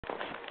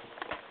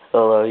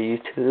Hello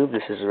YouTube,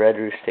 this is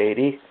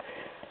RedRoost80.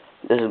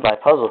 This is my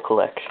puzzle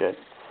collection.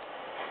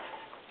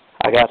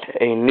 I got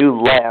a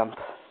new lamp.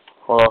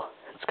 Well,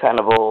 it's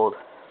kind of old.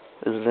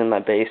 This is in my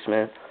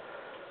basement.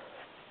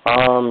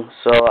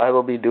 So I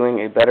will be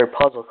doing a better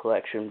puzzle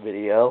collection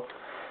video.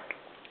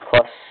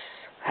 Plus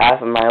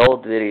half of my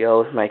old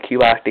video with my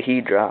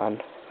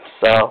GIGAMINX.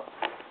 So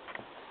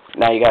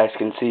now you guys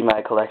can see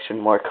my collection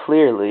more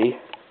clearly.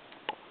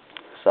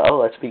 So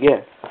let's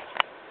begin.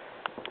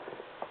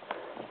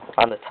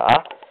 On the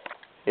top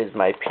is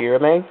my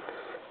PYRAMORPHIX.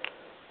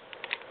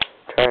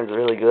 Turns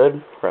really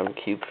good from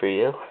Cube for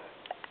You.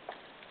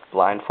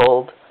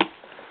 Blindfold.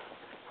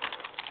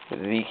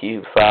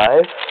 VCube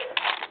 5.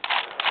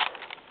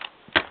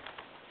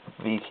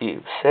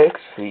 VCube 6.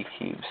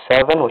 VCube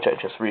 7, which I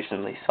just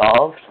recently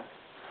solved.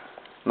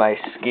 My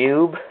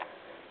SPEEDCUBE.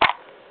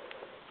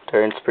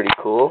 Turns pretty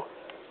cool.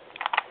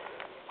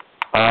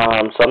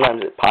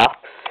 Sometimes it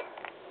pops,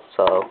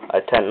 so I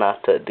tend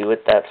not to do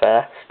it that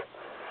fast.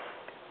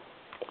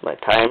 My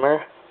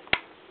timer.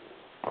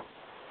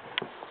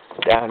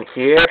 Down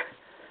here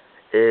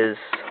is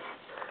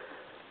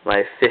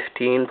my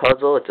 15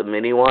 puzzle. It's a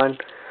mini one.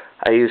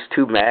 I use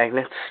 2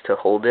 magnets to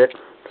hold it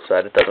so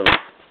that it doesn't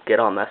get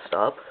all messed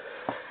up.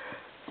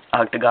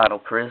 Octagonal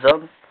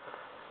prism.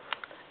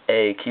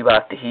 A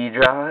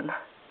DODECAHEDRON.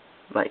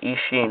 My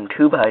Ishin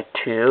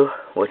 2x2,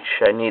 which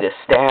I need a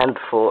stand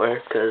for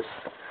because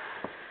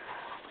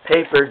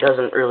paper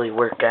doesn't really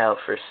work out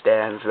for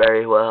stands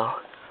very well.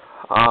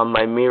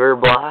 My mirror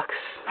blocks,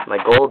 my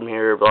gold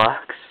mirror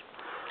blocks.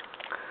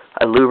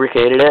 I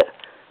lubricated it.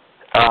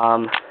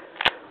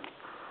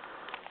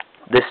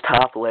 This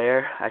top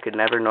layer, I could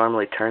never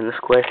normally turn this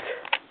quick.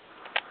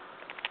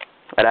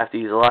 I'd have to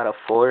use a lot of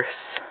force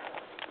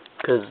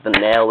because the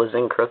nail was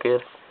in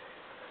crooked,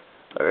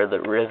 or the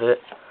rivet.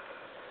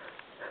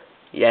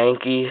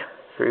 Yankee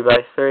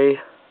 3x3.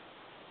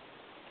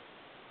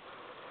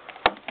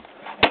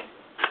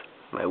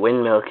 My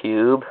windmill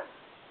cube.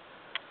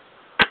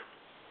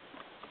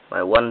 My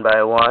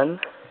 1x1,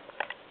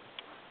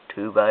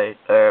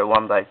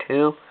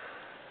 1x2,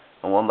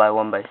 and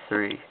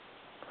 1x1x3.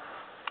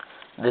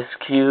 This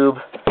cube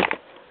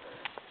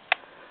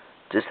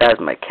just has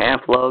my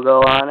camp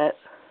logo on it,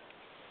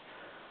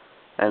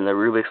 and the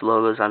RUBIKS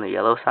logo's on the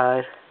yellow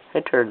side.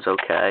 It turns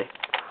okay.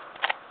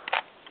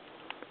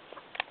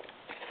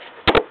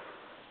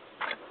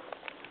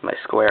 My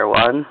square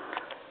one,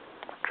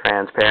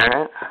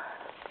 transparent.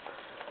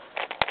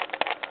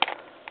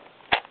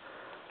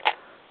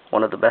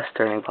 One of the best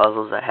turning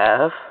puzzles I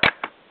have.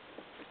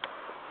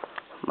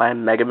 My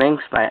MEGAMINX,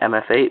 my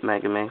MF8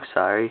 MEGAMINX,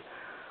 sorry.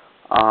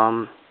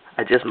 I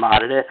just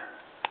modded it,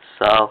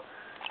 so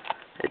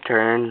it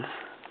turns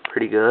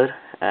pretty good,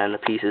 and the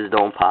pieces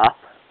don't pop.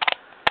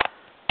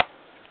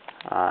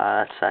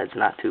 That side's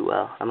not too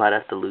well. I might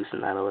have to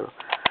loosen that a little.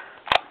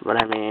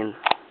 But I mean,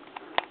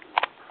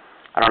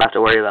 I don't have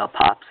to worry about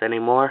pops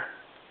anymore,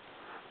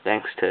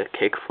 thanks to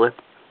Kickflip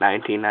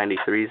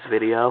 1993's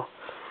video.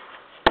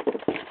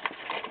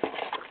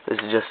 This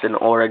is just an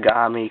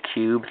origami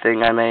cube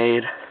thing I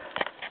made.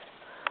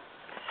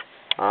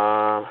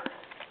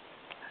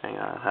 Hang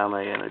on, how am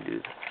I gonna do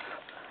this?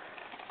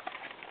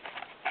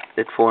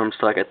 It forms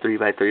to like a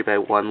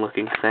 3x3x1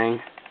 looking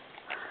thing,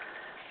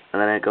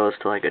 and then it goes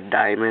to like a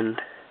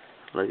diamond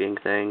looking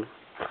thing.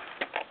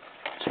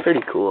 It's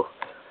pretty cool.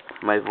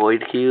 My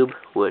void cube,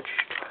 which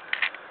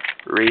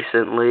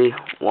recently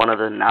one of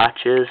the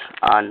notches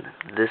on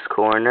this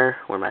corner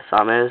where my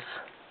thumb is,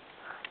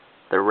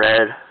 the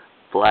red,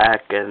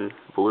 black, and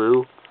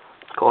blue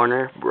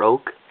corner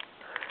broke,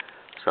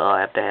 so I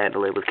have to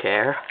handle it with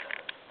care.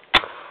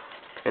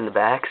 In the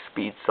back,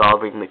 speed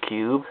solving the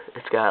cube.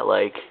 It's got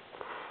like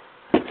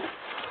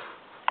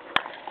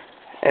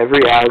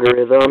every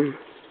algorithm.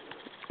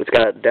 It's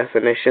got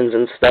definitions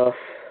and stuff,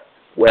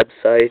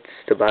 websites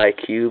to buy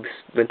cubes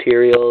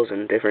materials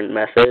and different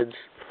methods.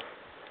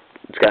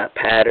 It's got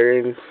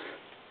patterns.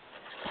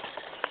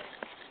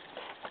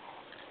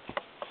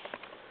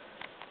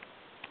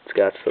 It's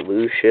got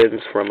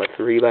solutions from a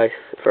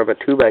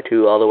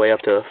 2x2 all the way up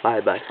to a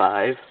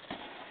 5x5.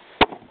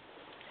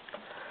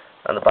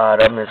 On the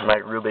bottom is my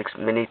Rubik's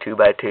mini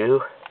 2x2.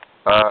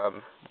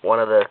 One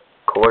of the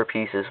core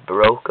pieces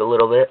broke a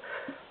little bit,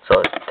 so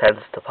it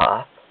tends to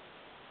pop.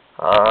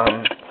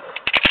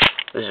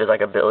 This is just like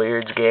a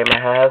billiards game I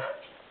have.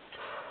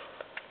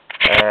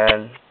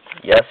 And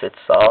yes, it's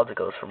solved. It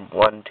goes from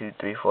 1, 2,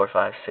 3, 4,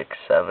 5, 6,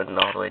 7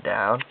 all the way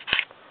down.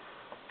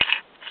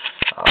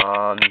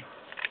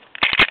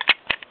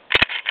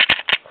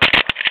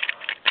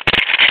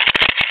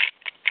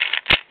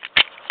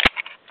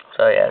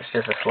 So yeah, it's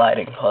just a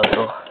sliding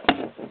puzzle.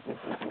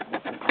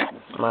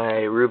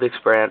 My Rubik's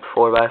brand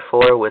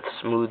 4x4 with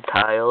smooth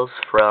tiles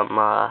from,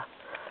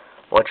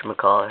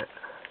 whatchamacallit,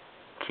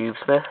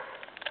 CubeSmith.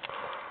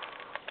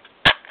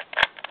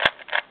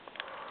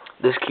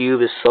 This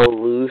cube is so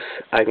loose,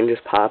 I can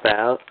just pop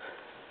out.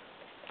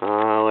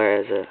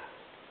 Where is it?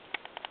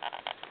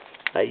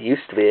 I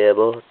used to be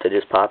able to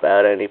just pop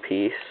out any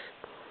piece.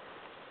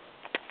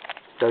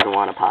 Doesn't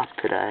want to pop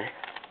today.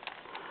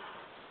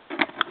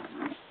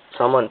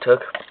 someone took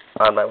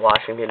on my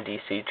Washington,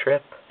 D.C.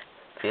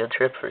 field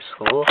trip for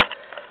school,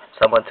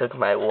 someone took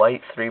my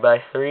white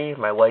 3x3,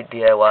 my white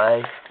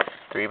DIY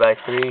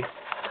 3x3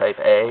 type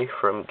A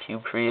from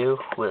Cube For You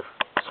with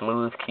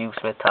smooth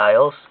CubeSmith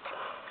tiles.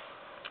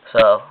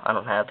 So, I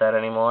don't have that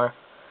anymore,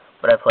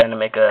 but I plan to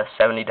make a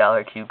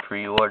 $70 Cube For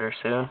You order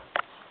soon.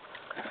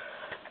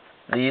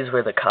 These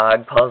were the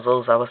cog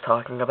puzzles I was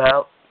talking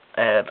about,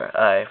 and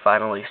I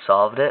finally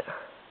solved it.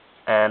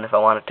 And if I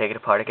want to take it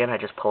apart again, I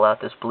just pull out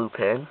this blue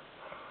pin,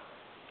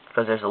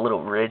 because there's a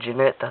little ridge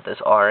in it that this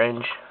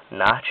orange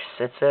notch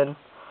sits in,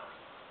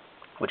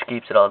 which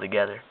keeps it all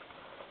together.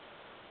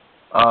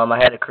 I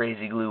had to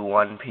crazy glue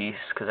one piece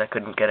because I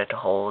couldn't get it to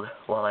hold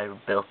while I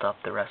built up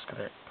the rest of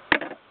it.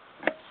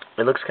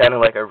 It looks kind of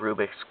like a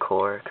Rubik's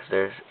core, because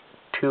there's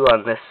 2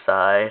 on this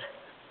side,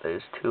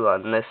 there's 2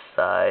 on this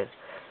side,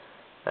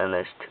 and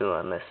there's 2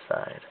 on this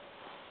side.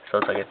 So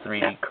it's like a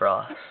 3D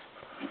cross.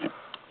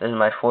 This is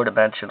my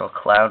 4-dimensional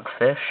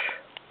clownfish.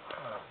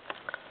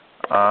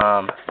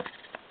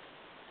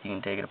 You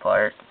can take it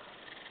apart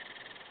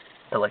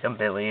to like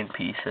 1,000,000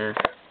 pieces.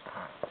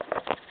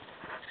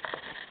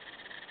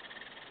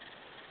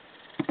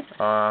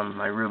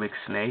 My Rubik's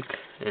snake,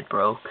 it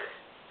broke.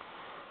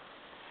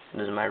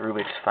 This is my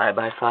Rubik's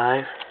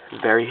 5x5.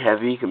 Very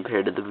heavy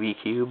compared to the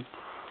V-Cube.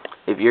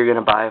 If you're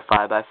gonna buy a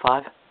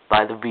 5x5,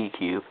 buy the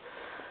V-Cube.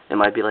 It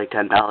might be like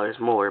 $10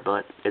 more,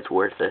 but it's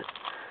worth it.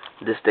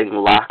 This thing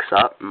locks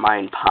up.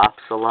 Mine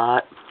pops a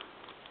lot.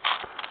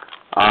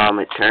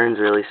 It turns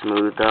really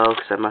smooth though,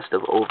 because I must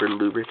have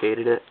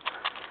over-lubricated it.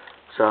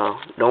 So,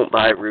 don't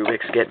buy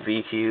Rubik's, get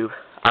V-Cube.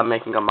 I'm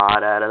making a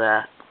mod out of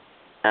that.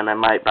 And I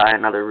might buy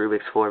another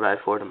Rubik's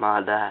 4x4 to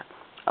mod that.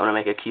 I'm going to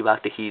make a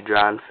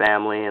CubeOctahedron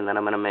family, and then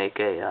I'm going to make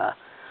a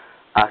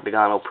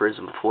octagonal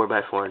prism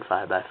 4x4 and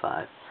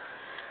 5x5.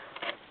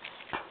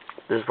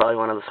 This is probably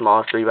one of the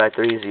smallest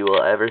 3x3s you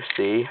will ever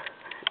see.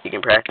 You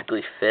can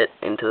practically fit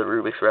into the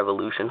Rubik's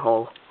Revolution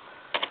hole.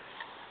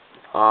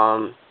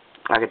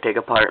 I could take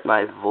apart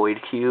my Void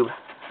Cube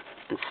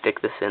and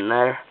stick this in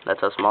there.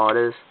 That's how small it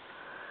is.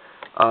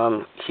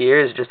 Here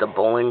is just a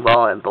bowling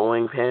ball and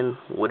bowling pin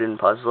wooden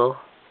puzzle.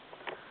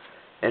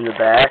 In the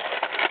back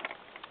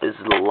is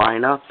the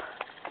lineup.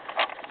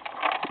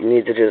 You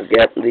need to just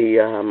get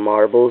the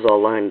marbles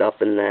all lined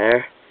up in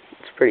there.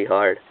 It's pretty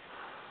hard.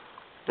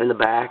 In the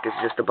back is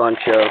just a bunch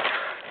of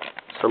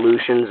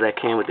solutions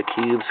that came with the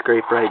cube,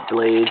 scrape-right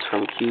blades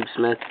from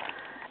CubeSmith,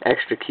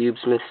 extra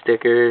CubeSmith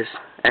stickers,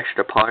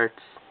 extra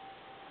parts.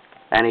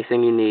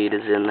 Anything you need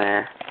is in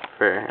there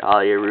for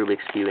all your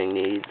Rubik's cubing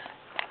needs.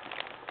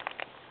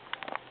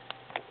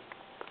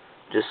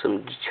 Just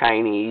some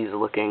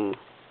Chinese-looking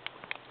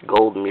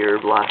gold mirror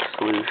block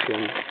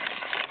solution.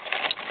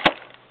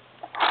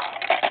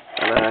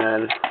 And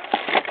then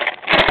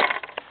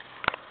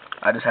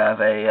I just have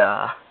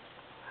a,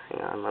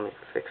 hang on, let me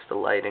fix the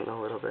lighting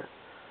a little bit.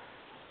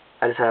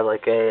 I just have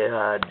like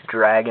a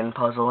dragon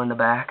puzzle in the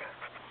back.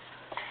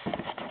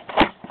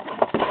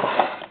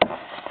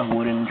 A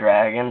wooden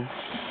dragon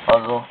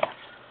puzzle.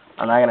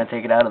 I'm not going to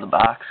take it out of the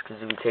box,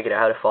 because if you take it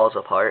out it falls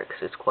apart,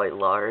 because it's quite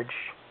large.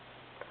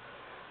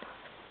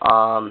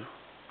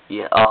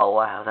 Yeah, oh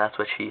wow, that's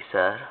what she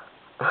said.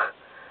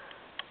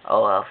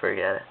 Oh well,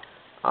 forget it.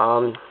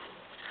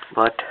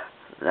 But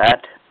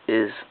that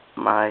is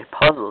my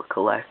puzzle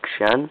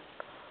collection.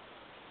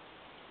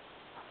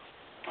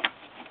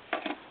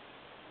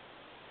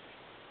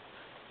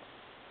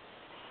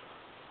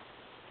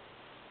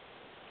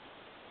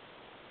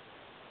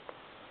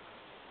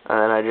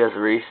 And I just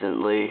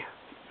recently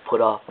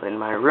put up in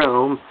my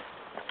room,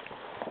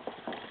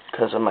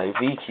 because of my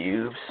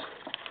V-Cubes,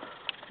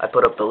 I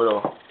put up the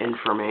little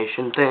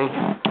information thing,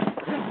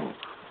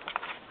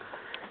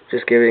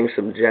 just giving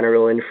some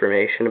general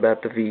information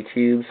about the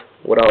V-Cubes,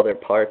 what all their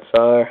parts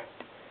are.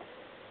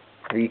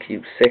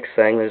 V-Cube 6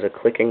 saying there's a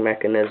clicking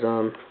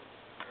mechanism,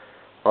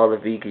 all the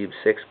V-Cube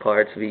 6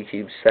 parts,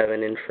 V-Cube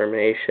 7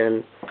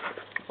 information,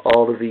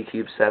 all the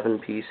V-Cube 7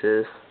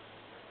 pieces,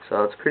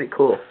 so it's pretty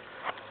cool.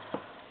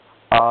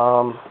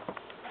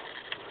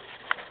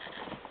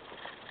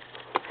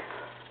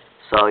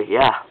 So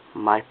yeah,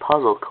 my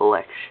puzzle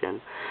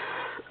collection.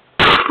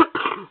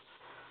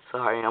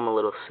 Sorry, I'm a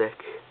little sick.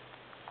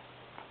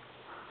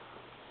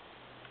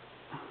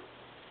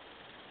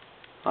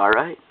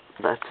 Alright,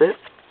 that's it.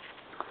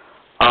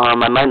 I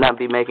might not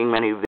be making many videos.